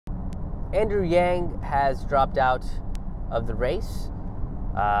Andrew Yang has dropped out of the race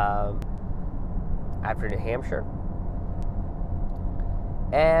after New Hampshire.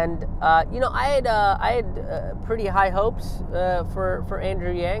 And I had pretty high hopes for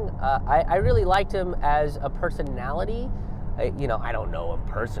Andrew Yang. I really liked him as a personality. I don't know him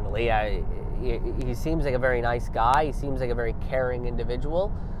personally. He seems like a very nice guy. He seems like a very caring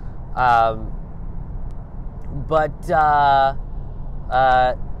individual. But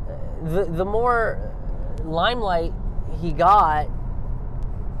the more limelight he got,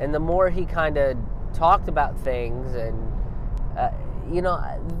 and the more he kind of talked about things, and I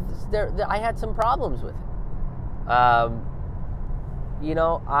had some problems with him.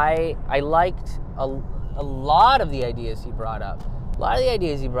 I liked a lot of the ideas he brought up. A lot of the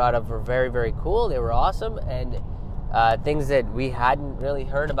ideas he brought up were very, very cool. They were awesome, and things that we hadn't really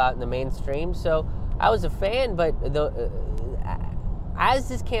heard about in the mainstream. So I was a fan, but as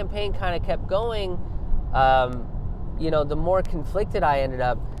this campaign kind of kept going, the more conflicted I ended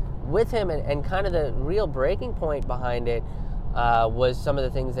up with him, and kind of the real breaking point behind it was some of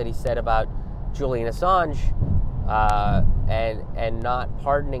the things that he said about Julian Assange and not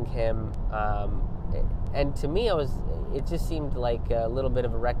pardoning him. And to me, it just seemed like a little bit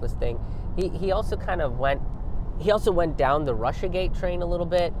of a reckless thing. He also went down the Russiagate train a little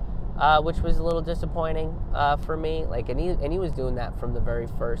bit, which was a little disappointing for me. And he was doing that from the very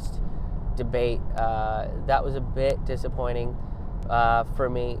first debate. That was a bit disappointing for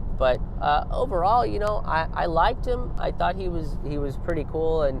me. But overall, I liked him. I thought he was pretty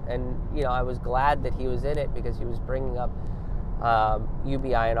cool, and I was glad that he was in it, because he was bringing up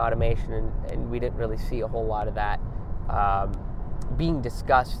UBI and automation, and we didn't really see a whole lot of that being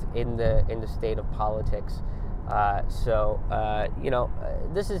discussed in the state of politics.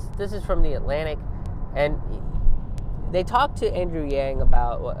 This is from the Atlantic, and they talked to Andrew Yang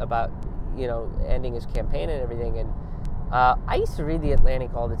about ending his campaign and everything. And I used to read the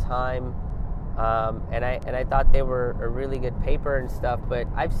Atlantic all the time, and I thought they were a really good paper and stuff. But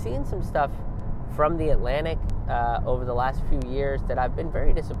I've seen some stuff from the Atlantic over the last few years that I've been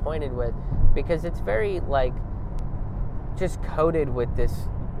very disappointed with, because it's very just coated with this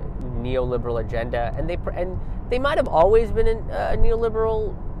neoliberal agenda, and they might have always been a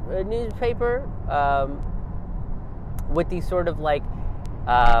neoliberal newspaper with these sort of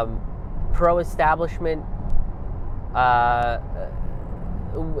pro-establishment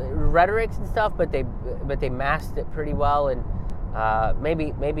rhetorics and stuff, but they masked it pretty well, and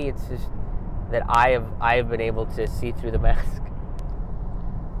maybe it's just that I have been able to see through the mask.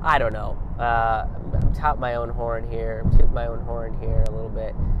 I don't know. I'm tooting my own horn here a little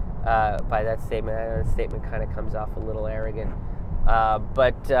bit by that statement. I know the statement kind of comes off a little arrogant.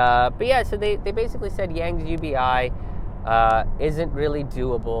 But yeah, so they basically said Yang's UBI isn't really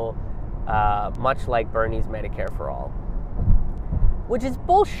doable, much like Bernie's Medicare for All. Which is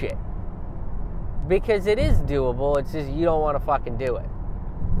bullshit. Because it is doable, it's just you don't want to fucking do it.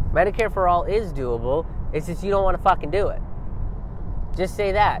 Medicare for All is doable, it's just you don't want to fucking do it. Just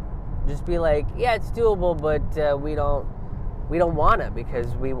say that. Just be like, yeah, it's doable, but we don't want it,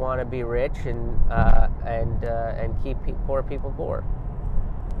 because we want to be rich and keep poor people poor.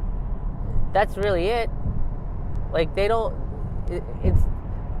 That's really it. They don't. It's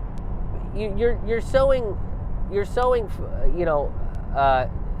you're sowing.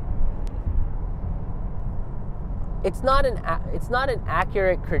 It's not an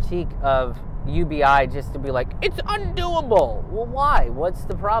accurate critique of UBI just to be like, it's undoable. Well, why? What's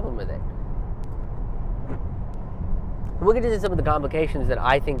the problem with it? We'll get into some of the complications that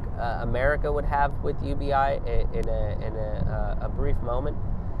I think America would have with UBI in a brief moment.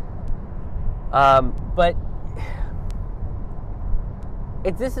 But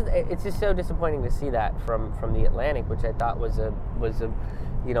it's just so disappointing to see that from the Atlantic, which I thought was a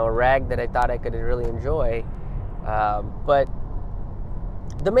rag that I thought I could really enjoy. But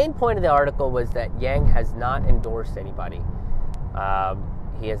the main point of the article was that Yang has not endorsed anybody.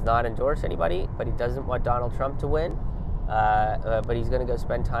 He has not endorsed anybody, but he doesn't want Donald Trump to win. But he's going to go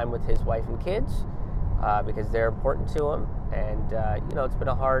spend time with his wife and kids because they're important to him. And, it's been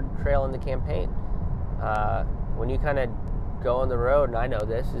a hard trail in the campaign. When you kind of go on the road, and I know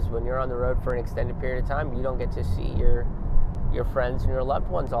this, is when you're on the road for an extended period of time, you don't get to see your friends and your loved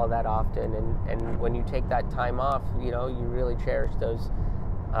ones all that often. And when you take that time off, you really cherish those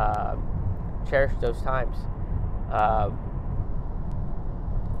times.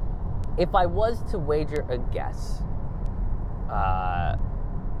 If I was to wager a guess,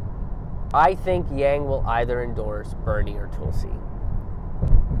 I think Yang will either endorse Bernie or Tulsi.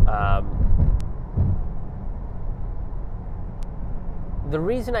 the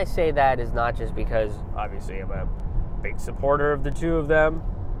reason I say that is not just because, obviously, I'm a big supporter of the two of them,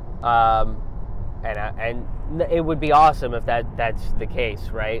 and it would be awesome if that's the case,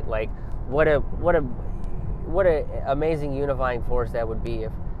 right? Like, what a amazing unifying force that would be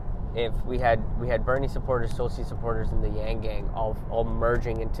if we had Bernie supporters, Tulsi supporters, and the Yang Gang all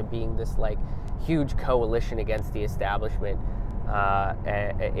merging into being this like huge coalition against the establishment. I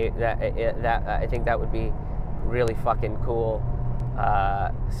think that would be really fucking cool.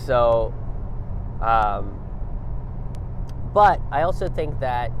 But I also think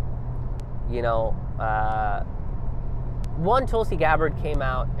that, you know, Tulsi Gabbard came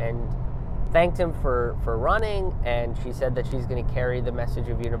out and thanked him for running, and she said that she's going to carry the message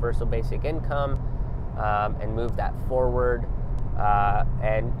of universal basic income and move that forward.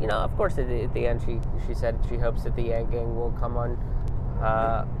 And, you know, of course, at the end, she said she hopes that the Yang Gang will come on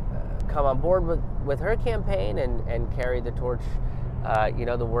board with her campaign and carry the torch. You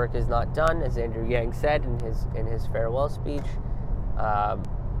know, the work is not done, as Andrew Yang said in his farewell speech.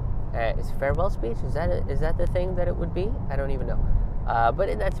 Is farewell speech? Is that the thing that it would be? I don't even know. But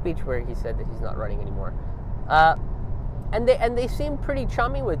in that speech where he said that he's not running anymore, and they seem pretty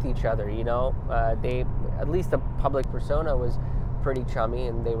chummy with each other. You know, they, at least the public persona was pretty chummy,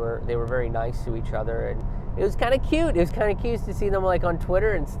 and they were very nice to each other, and it was kind of cute. It was kind of cute to see them like on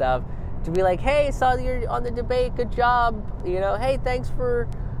Twitter and stuff, to be like, hey, saw you're on the debate, good job. You know, hey, thanks for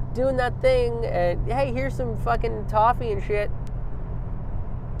doing that thing, and hey, here's some fucking toffee and shit.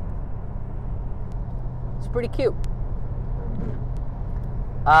 It's pretty cute.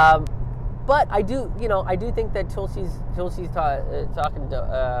 But I do think that Tulsi's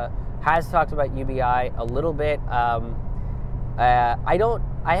has talked about UBI a little bit. I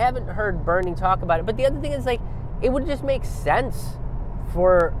haven't heard Bernie talk about it. But the other thing is, like, it would just make sense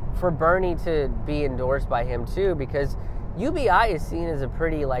for Bernie to be endorsed by him too, because UBI is seen as a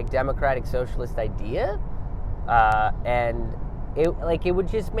pretty like democratic socialist idea, and it would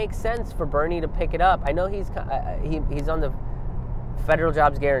just make sense for Bernie to pick it up. I know he's on the federal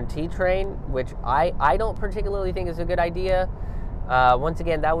jobs guarantee train, which I don't particularly think is a good idea. Once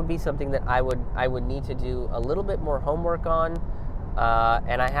again, that would be something that I would need to do a little bit more homework on,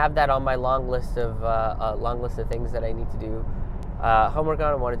 and I have that on my long list of things that I need to do homework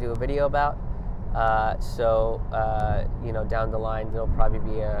on and want to do a video about. So you know, down the line there'll probably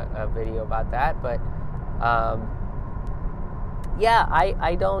be a video about that. But yeah,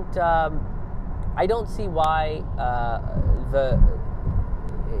 I don't see why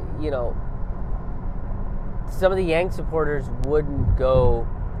some of the Yang supporters wouldn't go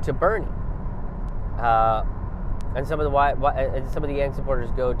to Bernie, and some of the Yang supporters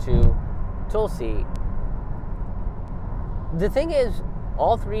go to Tulsi. The thing is,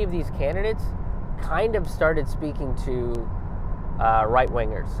 all three of these candidates kind of started speaking to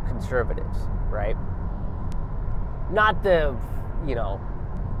right-wingers, conservatives, right? Not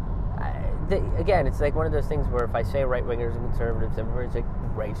again, it's like one of those things where if I say right-wingers and conservatives, everybody's like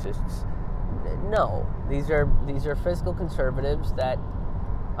racists. No, these are fiscal conservatives that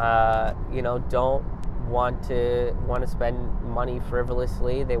don't want to spend money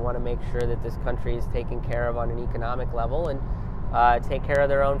frivolously. They want to make sure that this country is taken care of on an economic level and take care of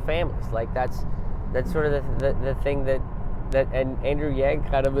their own families. Like that's sort of the thing that and Andrew Yang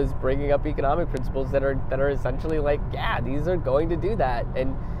kind of is bringing up economic principles that are essentially like, yeah, these are going to do that.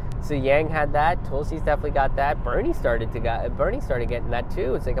 And so Yang had that. Tulsi's definitely got that. Bernie started getting that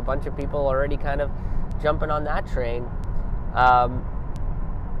too. It's like a bunch of people already kind of jumping on that train.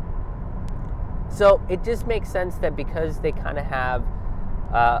 So it just makes sense that because they kind of have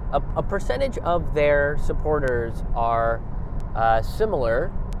a percentage of their supporters are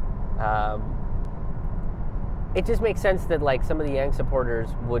similar, it just makes sense that like some of the Yang supporters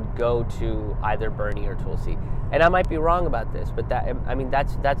would go to either Bernie or Tulsi. And I might be wrong about this, but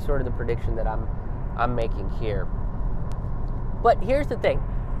that's sort of the prediction that I'm making here. But here's the thing,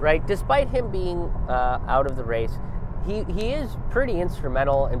 right? Despite him being out of the race, he is pretty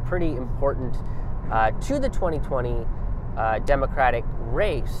instrumental and pretty important to the 2020 Democratic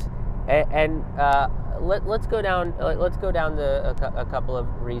race. And let's go down a couple of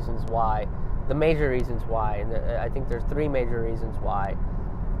reasons why. The major reasons why, and I think there's three major reasons why.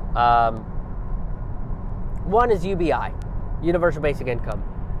 One is UBI, Universal Basic Income.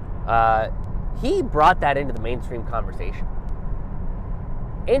 He brought that into the mainstream conversation.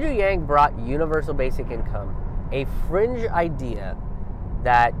 Andrew Yang brought Universal Basic Income, a fringe idea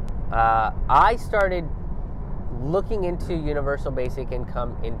that I started looking into Universal Basic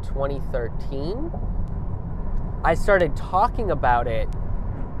Income in 2013. I started talking about it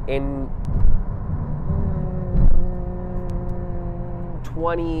in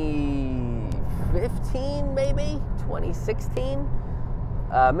 2015, maybe 2016,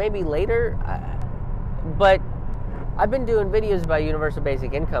 maybe later. But I've been doing videos about universal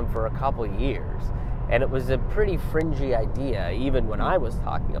basic income for a couple years, and it was a pretty fringy idea even when I was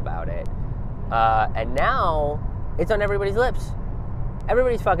talking about it. And now it's on everybody's lips.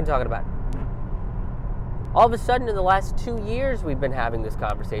 Everybody's fucking talking about it. All of a sudden, in the last 2 years, we've been having this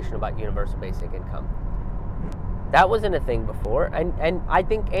conversation about universal basic income. That wasn't a thing before, and I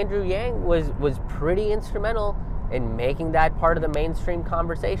think Andrew Yang was pretty instrumental in making that part of the mainstream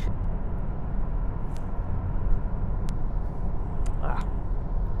conversation.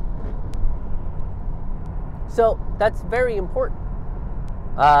 So that's very important.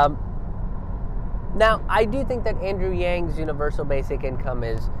 Now, I do think that Andrew Yang's universal basic income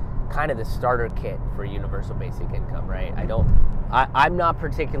is kind of the starter kit for universal basic income, right? I'm not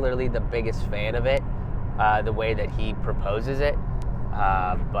particularly the biggest fan of it, the way that he proposes it,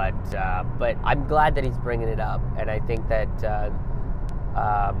 but I'm glad that he's bringing it up, and I think that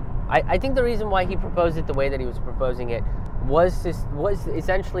I think the reason why he proposed it the way that he was proposing it was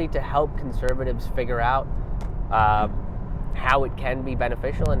essentially to help conservatives figure out how it can be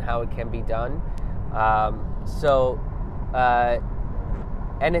beneficial and how it can be done.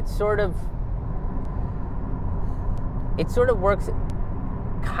 And it sort of works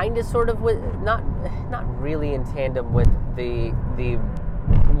kind of sort of with not really in tandem with the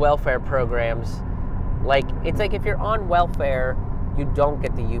welfare programs. Like, it's like if you're on welfare, you don't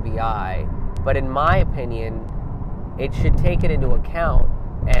get the UBI, but in my opinion, it should take it into account,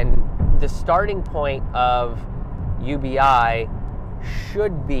 and the starting point of UBI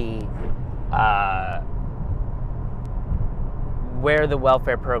should be where the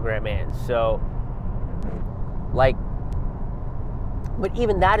welfare program is. So, like, but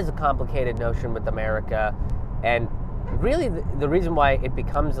even that is a complicated notion with America, and really the reason why it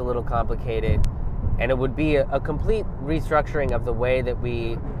becomes a little complicated, and it would be a complete restructuring of the way that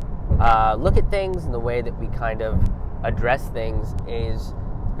we look at things and the way that we kind of address things, is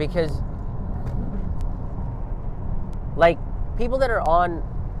because, like, people that are on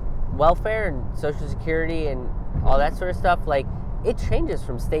welfare and Social Security and all that sort of stuff, like, it changes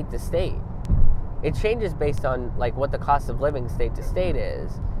from state to state. It changes based on, like, what the cost of living state to state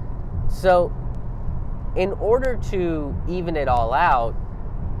is. So in order to even it all out,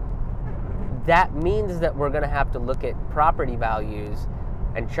 that means that we're going to have to look at property values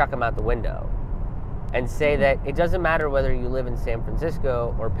and chuck them out the window and say that it doesn't matter whether you live in San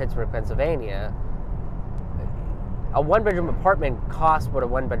Francisco or Pittsburgh, Pennsylvania. A one-bedroom apartment costs what a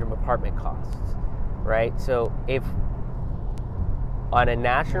one-bedroom apartment costs, right? So if on a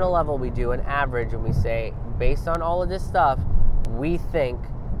national level we do an average and we say, based on all of this stuff, we think,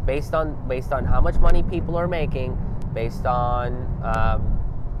 based on how much money people are making, based on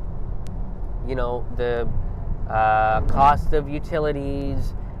the cost of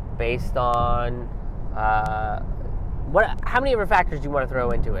utilities, based on how many other factors do you want to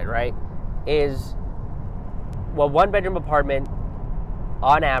throw into it, right? Is, well, one-bedroom apartment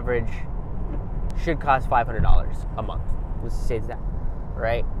on average should cost $500 a month. Let's say that,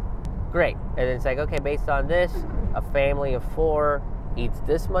 right? Great. And it's like, okay, based on this, a family of 4 eats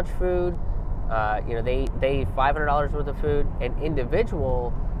this much food. They eat $500 worth of food. An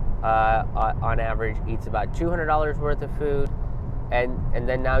individual, on average, eats about $200 worth of food. And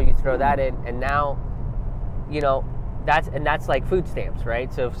then now you throw that in, and now, that's like food stamps,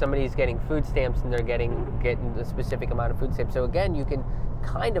 right? So if somebody's getting food stamps and they're getting a specific amount of food stamps, so again, you can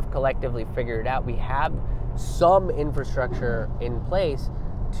kind of collectively figure it out. We have some infrastructure in place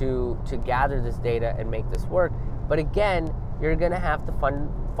to gather this data and make this work. But again, you're going to have to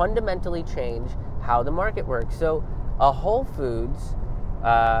fundamentally change how the market works. So a Whole Foods,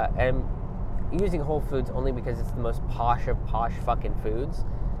 and using Whole Foods only because it's the most posh of posh fucking foods.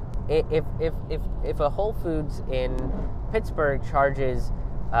 If a Whole Foods in Pittsburgh charges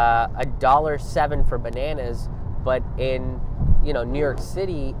 $1.07 for bananas, but in New York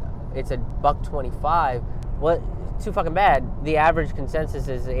City it's $1.25, well, too fucking bad. The average consensus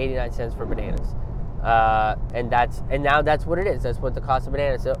is 89 cents for bananas, and now that's what it is. That's what the cost of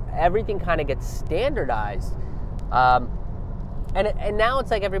bananas. So everything kind of gets standardized, and now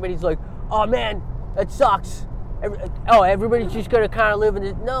it's like everybody's like, oh man, that sucks. Everybody's just going to kind of live in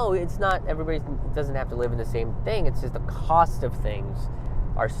this. No, it's not. Everybody doesn't have to live in the same thing. It's just the cost of things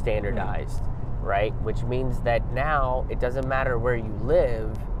are standardized, right? Which means that now it doesn't matter where you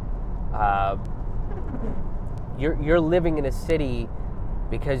live. You're living in a city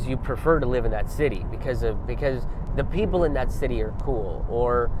because you prefer to live in that city because the people in that city are cool,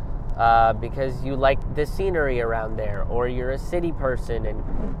 or because you like the scenery around there, or you're a city person, and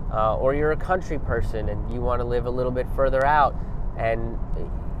or you're a country person and you want to live a little bit further out, and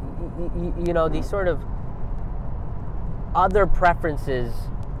you know, these sort of other preferences.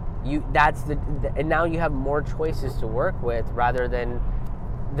 And now you have more choices to work with, rather than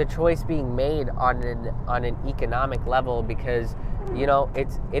the choice being made on an economic level, because you know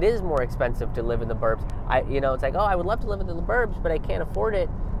it is more expensive to live in the burbs. It's like, oh, I would love to live in the burbs, but I can't afford it.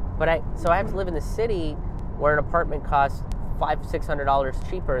 So I have to live in the city where an apartment costs $500-600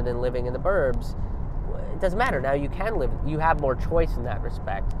 cheaper than living in the burbs. It doesn't matter. Now you can live. You have more choice in that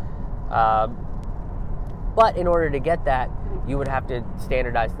respect. But in order to get that, you would have to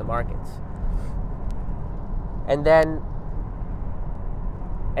standardize the markets. And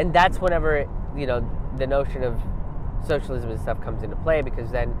that's whenever, you know, the notion of socialism and stuff comes into play, because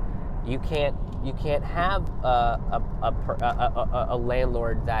then you can't have a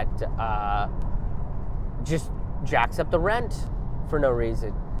landlord that just jacks up the rent for no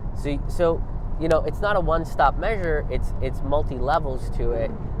reason. So you know, it's not a one-stop measure. It's multi-levels to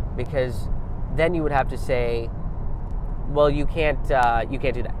it, because then you would have to say, well, you can't do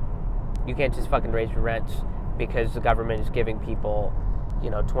that. You can't just fucking raise your rents because the government is giving people, you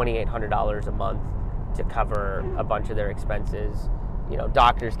know, $2,800 a month to cover a bunch of their expenses. You know,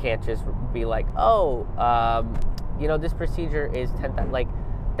 doctors can't just be like, oh, you know, this procedure is $10,000. Like,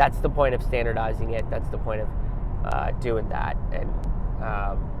 that's the point of standardizing it. That's the point of doing that. And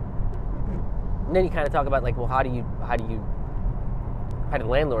then you kind of talk about, like, well, how do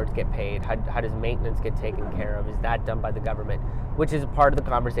landlords get paid? How does maintenance get taken care of? Is that done by the government? Which is a part of the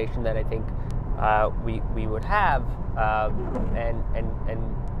conversation that I think we would have, and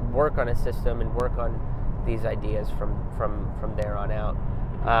work on a system and work on these ideas from there on out.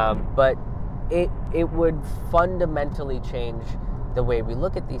 But it would fundamentally change the way we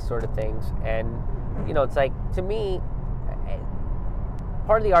look at these sort of things. And you know, it's like, to me,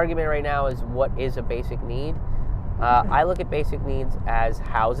 part of the argument right now is what is a basic need. I look at basic needs as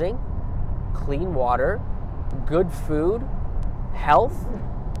housing, clean water, good food, health,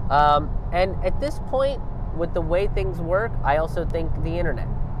 and at this point, with the way things work, I also think the internet.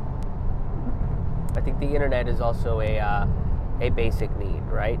 I think the internet is also a basic need,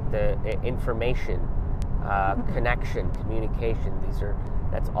 right? The information, connection, communication.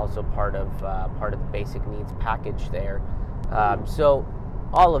 That's also part of the basic needs package there. So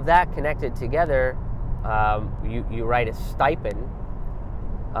all of that connected together. You write a stipend.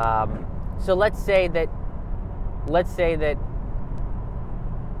 So let's say that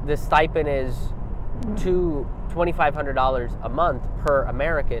the stipend is $2,500 a month per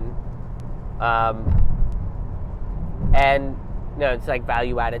American, and you know, it's like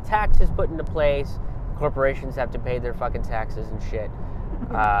value-added taxes put into place. Corporations have to pay their fucking taxes and shit.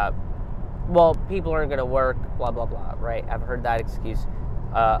 Well, people aren't going to work, blah blah blah, right? I've heard that excuse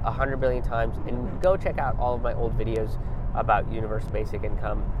 100 billion times, and go check out all of my old videos about universal basic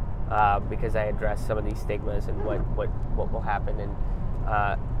income, because I address some of these stigmas and what will happen. And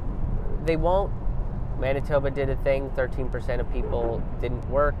they won't. Manitoba did a thing. 13% of people didn't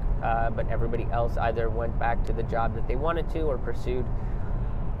work, but everybody else either went back to the job that they wanted to, or pursued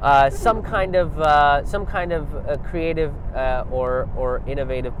some kind of creative or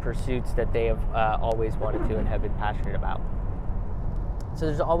innovative pursuits that they have always wanted to and have been passionate about. So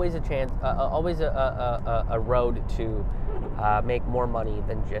there's always a chance, always a road to make more money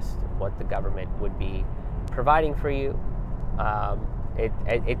than just what the government would be providing for you.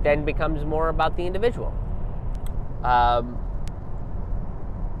 It then becomes more about the individual.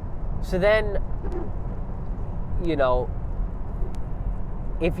 So then, you know,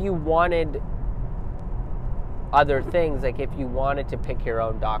 if you wanted other things, like if you wanted to pick your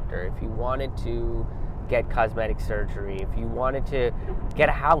own doctor, if you wanted to get cosmetic surgery, if you wanted to get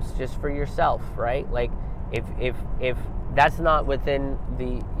a house just for yourself, right? Like if that's not within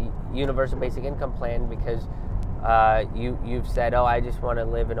the universal basic income plan, because you've said, oh, I just want to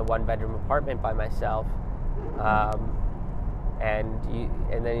live in a 1-bedroom apartment by myself, and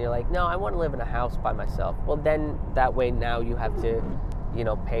then you're like, no, I want to live in a house by myself. Well, then that way now you have to, you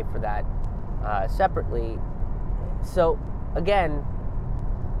know, pay for that separately. So again,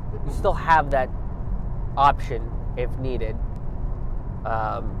 you still have that option if needed.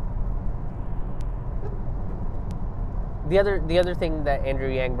 The other thing that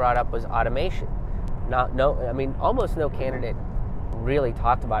Andrew Yang brought up was automation. Almost no candidate really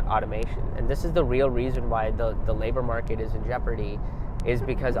talked about automation, and this is the real reason why the labor market is in jeopardy, is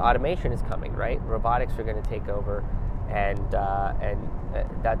because automation is coming, right? Robotics are going to take over, and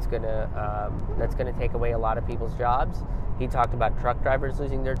that's going to take away a lot of people's jobs, He talked about truck drivers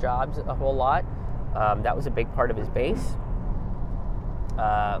losing their jobs a whole lot. That was a big part of his base.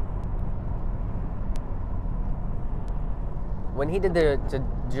 When he did the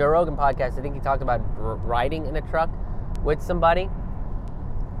Joe Rogan podcast, I think he talked about riding in a truck with somebody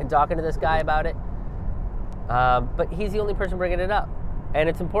and talking to this guy about it. But he's the only person bringing it up. And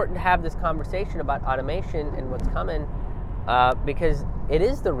it's important to have this conversation about automation and what's coming because it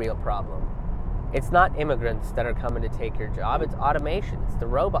is the real problem. It's not immigrants that are coming to take your job. It's automation. It's the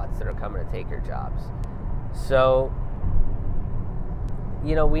robots that are coming to take your jobs. So,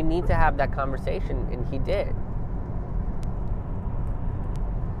 we need to have that conversation, and he did.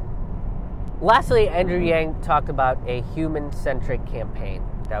 Lastly, Andrew Yang talked about a human-centric campaign.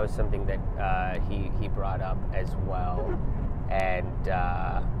 That was something that he brought up as well. And,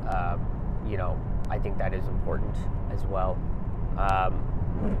 I think that is important as well.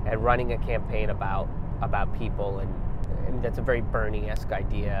 And running a campaign about people, and that's a very Bernie-esque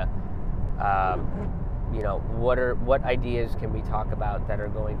idea. What ideas can we talk about that are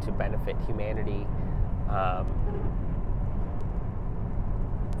going to benefit humanity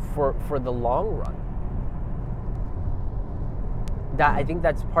for the long run? I think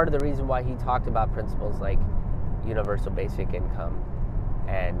that's part of the reason why he talked about principles like universal basic income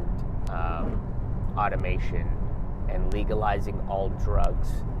and automation and legalizing all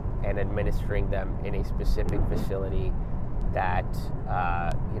drugs and administering them in a specific facility that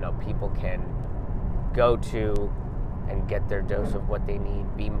people can go to and get their dose of what they need,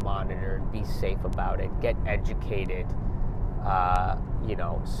 be monitored, be safe about it, get educated,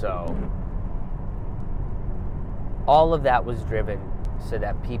 so all of that was driven so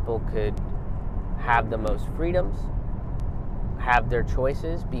that people could have the most freedoms, have their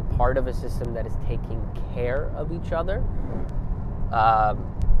choices, be part of a system that is taking care of each other.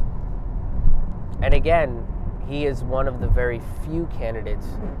 And again, he is one of the very few candidates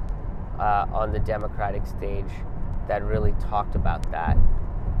on the Democratic stage that really talked about that.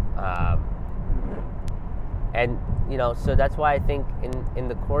 So that's why I think in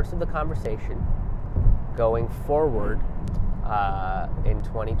the course of the conversation going forward in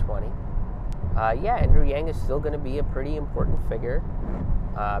 2020, Andrew Yang is still going to be a pretty important figure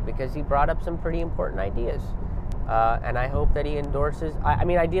because he brought up some pretty important ideas. And I hope that he endorses,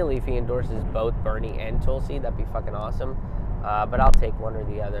 ideally if he endorses both Bernie and Tulsi, that'd be fucking awesome. But I'll take one or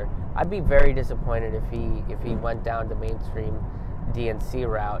the other. I'd be very disappointed if he went down the mainstream DNC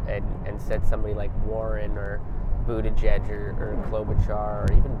route and said somebody like Warren or Buttigieg or Klobuchar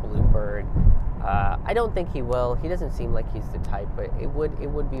or even Bloomberg. I don't think he will. He doesn't seem like he's the type, but it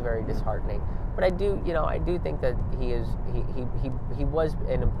would be very disheartening. But I do think that he was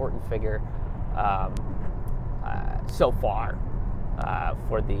an important figure so far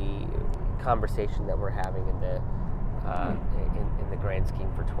for the conversation that we're having in the grand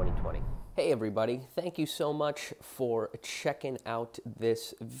scheme for 2020. Hey everybody, thank you so much for checking out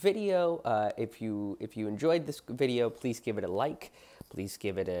this video. If you enjoyed this video, please give it a like. Please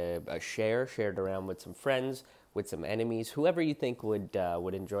give it a share. Share it around with some friends, with some enemies, whoever you think would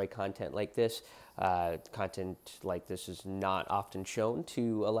enjoy content like this. Content like this is not often shown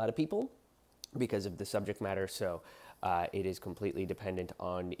to a lot of people because of the subject matter, so it is completely dependent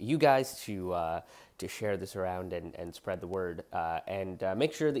on you guys to share this around and spread the word. And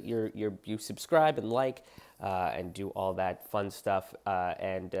make sure that you subscribe and like and do all that fun stuff.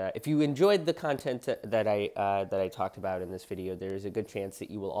 And if you enjoyed the content that I talked about in this video, there is a good chance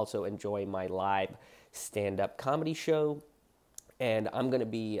that you will also enjoy my live stand-up comedy show. And I'm going to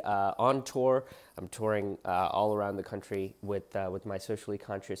be on tour. I'm touring all around the country with my socially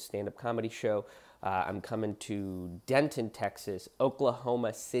conscious stand-up comedy show. I'm coming to Denton, Texas,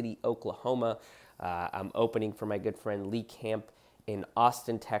 Oklahoma City, Oklahoma. I'm opening for my good friend Lee Camp in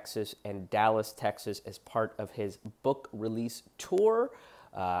Austin, Texas, and Dallas, Texas as part of his book release tour.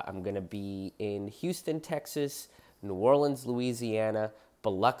 I'm going to be in Houston, Texas, New Orleans, Louisiana,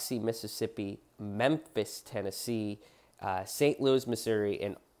 Biloxi, Mississippi, Memphis, Tennessee, St. Louis, Missouri,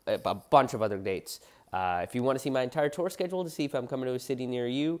 and a bunch of other dates. If you want to see my entire tour schedule to see if I'm coming to a city near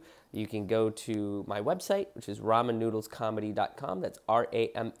you, you can go to my website, which is ramennoodlescomedy.com. That's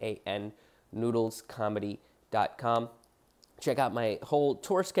RAMAN noodlescomedy.com. Check out my whole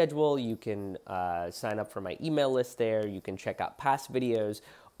tour schedule. You can sign up for my email list there. You can check out past videos,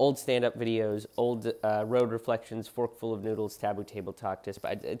 old stand-up videos, old road reflections, forkful of noodles, taboo table talk.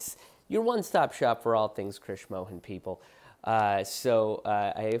 It's your one-stop shop for all things Krish, Mohan, people. So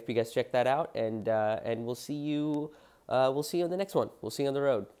I hope you guys check that out, and we'll see you. We'll see you on the next one. We'll see you on the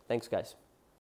road. Thanks, guys.